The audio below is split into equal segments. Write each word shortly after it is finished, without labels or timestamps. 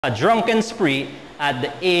a drunken spree at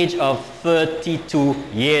the age of 32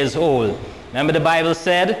 years old. Remember, the Bible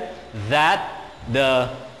said that the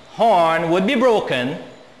horn would be broken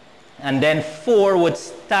and then 4 would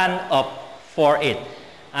stand up for it.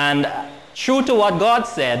 And true to what God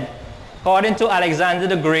said, according to Alexander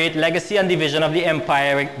the Great, Legacy and Division of the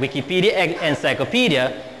Empire, Wikipedia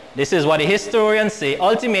Encyclopedia, this is what the historians say.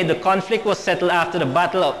 Ultimately, the conflict was settled after the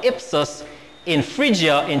Battle of Ipsus in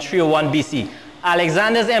Phrygia in 301 BC.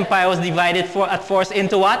 Alexander's empire was divided at first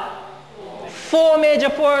into what? 4 major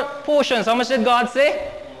portions. How much did God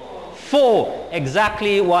say? 4.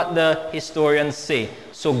 Exactly what the historians say.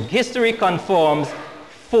 So history confirms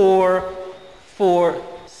four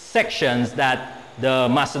sections that the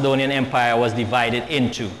Macedonian Empire was divided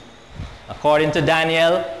into. According to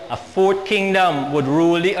Daniel, a 4th kingdom would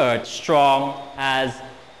rule the earth, strong as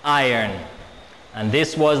iron. And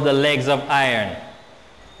this was the legs of iron.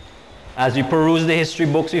 As we peruse the history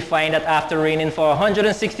books, we find that after reigning for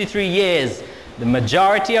 163 years, the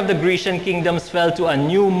majority of the Grecian kingdoms fell to a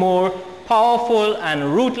new, more powerful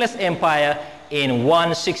and ruthless empire in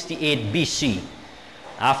 168 BC.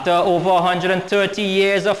 After over 130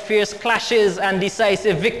 years of fierce clashes and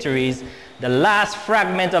decisive victories, the last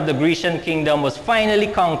fragment of the Grecian kingdom was finally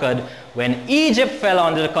conquered when Egypt fell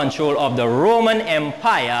under the control of the Roman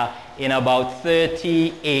Empire in about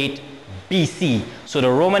 38 BC. So the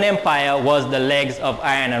Roman Empire was the legs of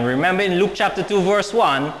iron. And remember in Luke chapter 2 verse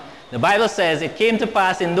 1, the Bible says it came to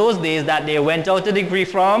pass in those days that they went out a decree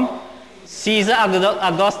from Caesar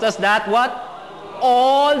Augustus that what?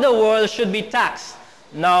 All the world should be taxed.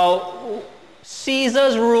 Now,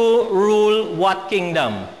 Caesar's rule what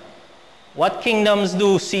kingdom? What kingdoms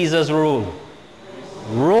do Caesars rule?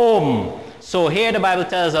 Rome. So here the Bible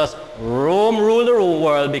tells us Rome ruled the whole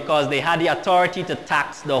world because they had the authority to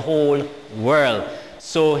tax the whole world.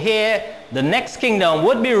 So here the next kingdom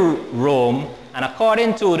would be Rome, and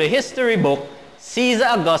according to the history book, Caesar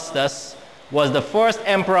Augustus was the first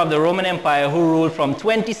emperor of the Roman Empire who ruled from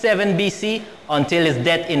 27 BC until his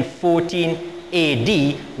death in 14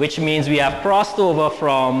 AD, which means we have crossed over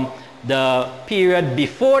from the period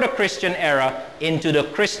before the Christian era into the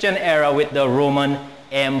Christian era with the Roman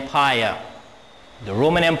Empire. The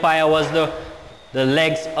Roman Empire was the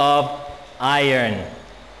legs of iron.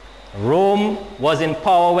 Rome was in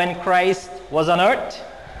power when Christ was on earth.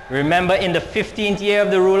 Remember in the 15th year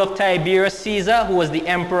of the rule of Tiberius Caesar, who was the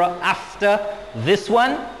emperor after this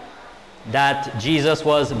one, that Jesus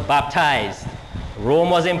was baptized.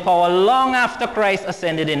 Rome was in power long after Christ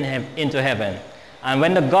ascended into heaven. And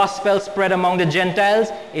when the gospel spread among the Gentiles,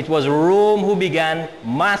 it was Rome who began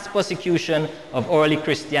mass persecution of early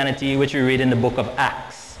Christianity, which we read in the book of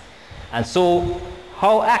Acts. And so,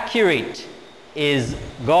 how accurate is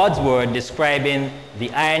God's word describing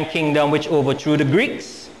the Iron Kingdom which overthrew the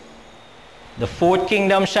Greeks? The 4th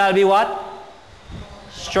kingdom shall be what?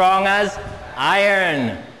 Strong as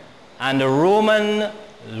iron. And the Roman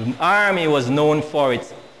army was known for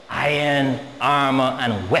its iron armor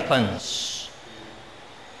and weapons.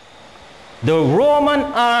 The Roman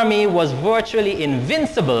army was virtually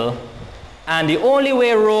invincible, and the only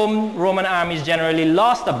way Roman armies generally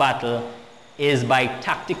lost a battle is by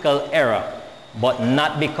tactical error, but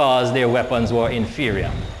not because their weapons were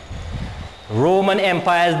inferior. Roman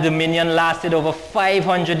Empire's dominion lasted over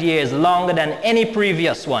 500 years, longer than any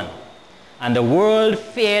previous one, and the world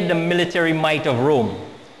feared the military might of Rome.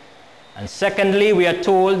 And secondly, we are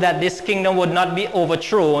told that this kingdom would not be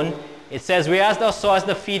overthrown. It says, whereas thou sawest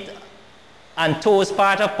the feet and toes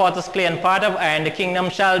part of potter's clay and part of iron, the kingdom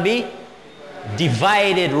shall be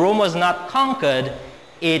divided. Rome was not conquered,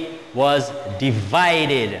 it was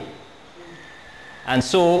divided. And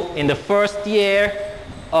so in the first year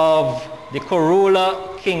of the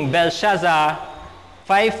co-ruler King Belshazzar,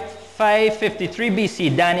 553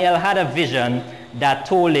 BC, Daniel had a vision that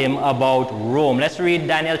told him about Rome. Let's read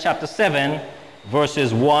Daniel chapter 7,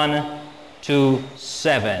 verses 1 to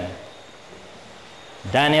 7.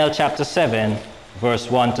 Daniel chapter 7, verse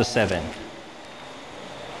 1 to 7.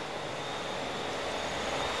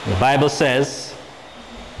 The Bible says,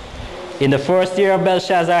 in the first year of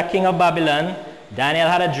Belshazzar, king of Babylon, Daniel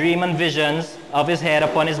had a dream and visions of his head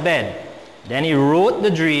upon his bed. Then he wrote the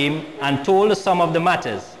dream and told the sum of the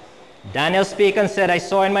matters. Daniel spake and said, I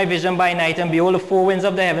saw in my vision by night, and behold, the 4 winds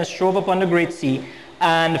of the heavens strove upon the great sea,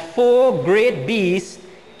 and 4 great beasts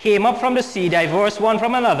came up from the sea, diverse one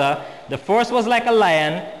from another. The first was like a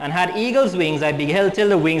lion, and had eagle's wings. I beheld till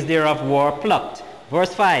the wings thereof were plucked.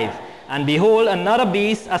 Verse 5. And behold, another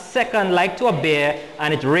beast, a second like to a bear,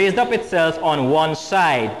 and it raised up itself on one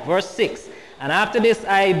side. Verse 6. And after this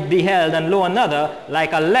I beheld, and lo, another,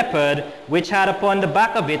 like a leopard, which had upon the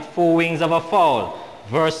back of it 4 wings of a fowl.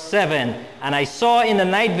 Verse 7, and I saw in the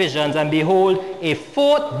night visions, and behold, a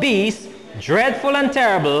 4th beast, dreadful and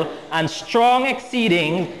terrible, and strong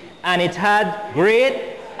exceeding, and it had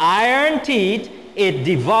great iron teeth. It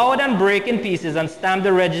devoured and brake in pieces, and stamped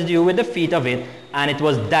the residue with the feet of it, and it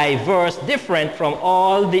was diverse, different from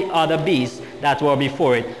all the other beasts that were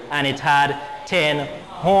before it, and it had 10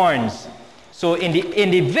 horns. So in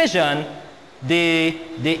the vision, the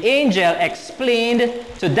angel explained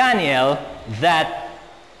to Daniel that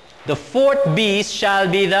the 4th beast shall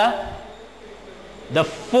be the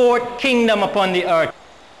 4th kingdom upon the earth.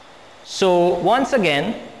 So once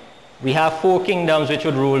again, we have 4 kingdoms which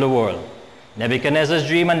would rule the world. Nebuchadnezzar's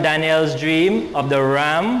dream and Daniel's dream of the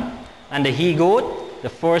ram and the he-goat, the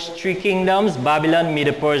first 3 kingdoms, Babylon,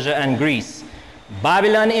 Medo-Persia, and Greece.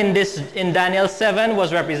 Babylon in Daniel 7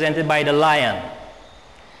 was represented by the lion.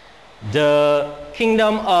 The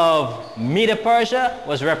kingdom of Medo-Persia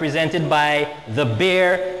was represented by the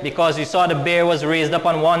bear, because you saw the bear was raised up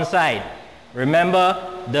on one side. Remember,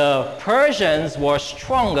 the Persians were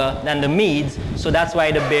stronger than the Medes, so that's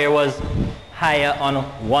why the bear was higher on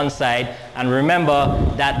one side. And remember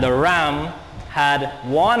that the ram had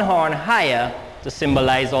 1 horn higher to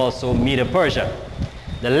symbolize also Medo-Persia.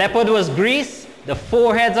 The leopard was Greece. The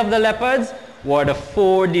 4 heads of the leopards were the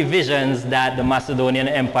 4 divisions that the Macedonian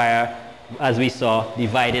Empire, as we saw,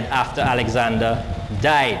 divided after Alexander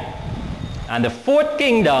died. And the 4th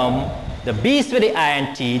kingdom, the beast with the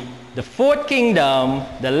iron teeth, the 4th kingdom,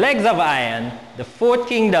 the legs of iron, the 4th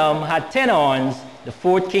kingdom had 10 horns, the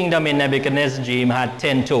 4th kingdom in Nebuchadnezzar's dream had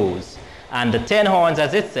 10 toes. And the 10 horns,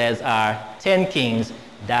 as it says, are 10 kings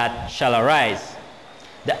that shall arise.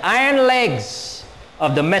 The iron legs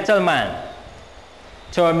of the metal man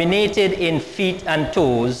terminated in feet and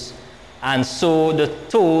toes, and so the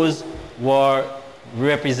toes were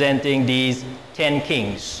representing these 10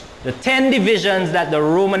 kings. The 10 divisions that the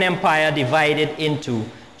Roman Empire divided into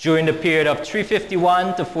during the period of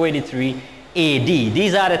 351 to 483 AD.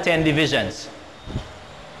 These are the 10 divisions.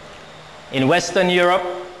 In Western Europe,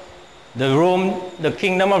 the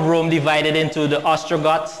kingdom of Rome divided into the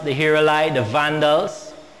Ostrogoths, the Heruli, the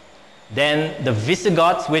Vandals, then the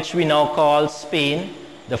Visigoths, which we now call Spain,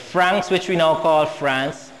 the Franks, which we now call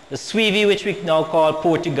France, the Suevi, which we now call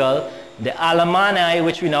Portugal, the Alemanni,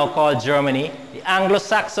 which we now call Germany, the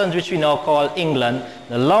Anglo-Saxons, which we now call England,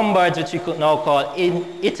 the Lombards, which we could now call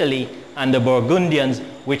Italy, and the Burgundians,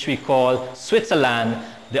 which we call Switzerland.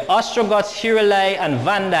 The Ostrogoths, Heruli, and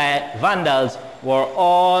Vandals were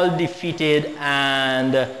all defeated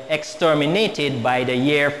and exterminated by the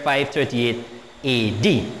year 538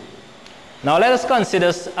 AD. Now let us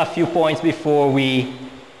consider a few points before we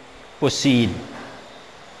proceed.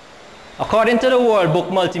 According to the World Book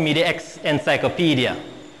Multimedia Encyclopedia,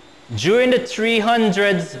 during the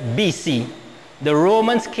 300s BC, the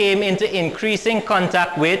Romans came into increasing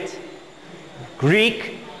contact with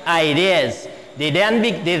Greek ideas. They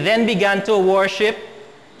then began to worship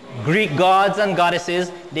Greek gods and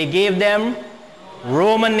goddesses. They gave them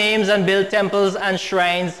Roman names and built temples and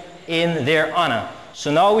shrines in their honor. So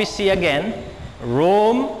now we see again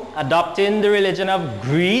Rome adopting the religion of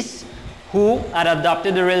Greece, who had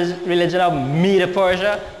adopted the religion of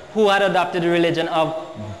Medo-Persia, who had adopted the religion of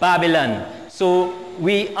Babylon. So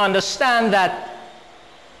we understand that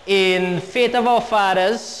in Faith of Our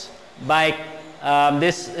Fathers, by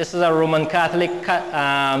this is a Roman Catholic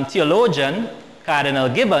theologian, Cardinal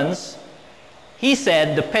Gibbons. He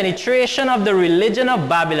said the penetration of the religion of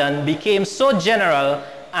Babylon became so general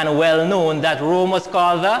and well known that Rome was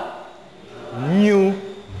called the New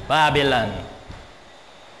Babylon.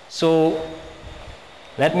 So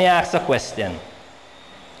let me ask a question.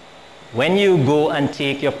 When you go and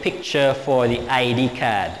take your picture for the ID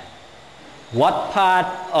card, what part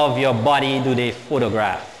of your body do they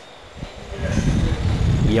photograph?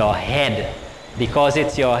 Your head, because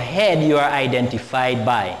it's your head you are identified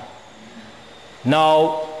by.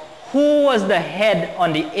 Now, who was the head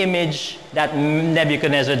on the image that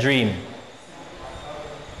Nebuchadnezzar dreamed?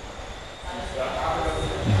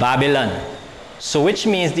 Babylon. So which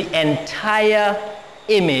means the entire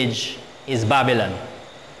image is Babylon,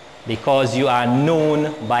 because you are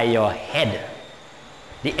known by your head.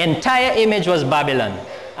 The entire image was Babylon.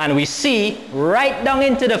 And we see right down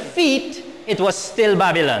into the feet, it was still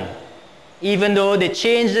Babylon. Even though they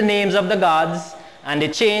changed the names of the gods and they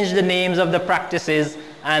changed the names of the practices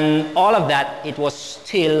and all of that, it was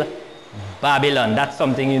still Babylon. That's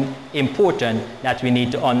something important that we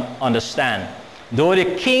need to understand. Though the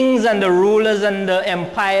kings and the rulers and the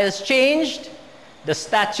empires changed, the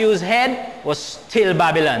statue's head was still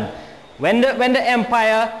Babylon. When the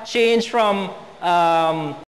empire changed from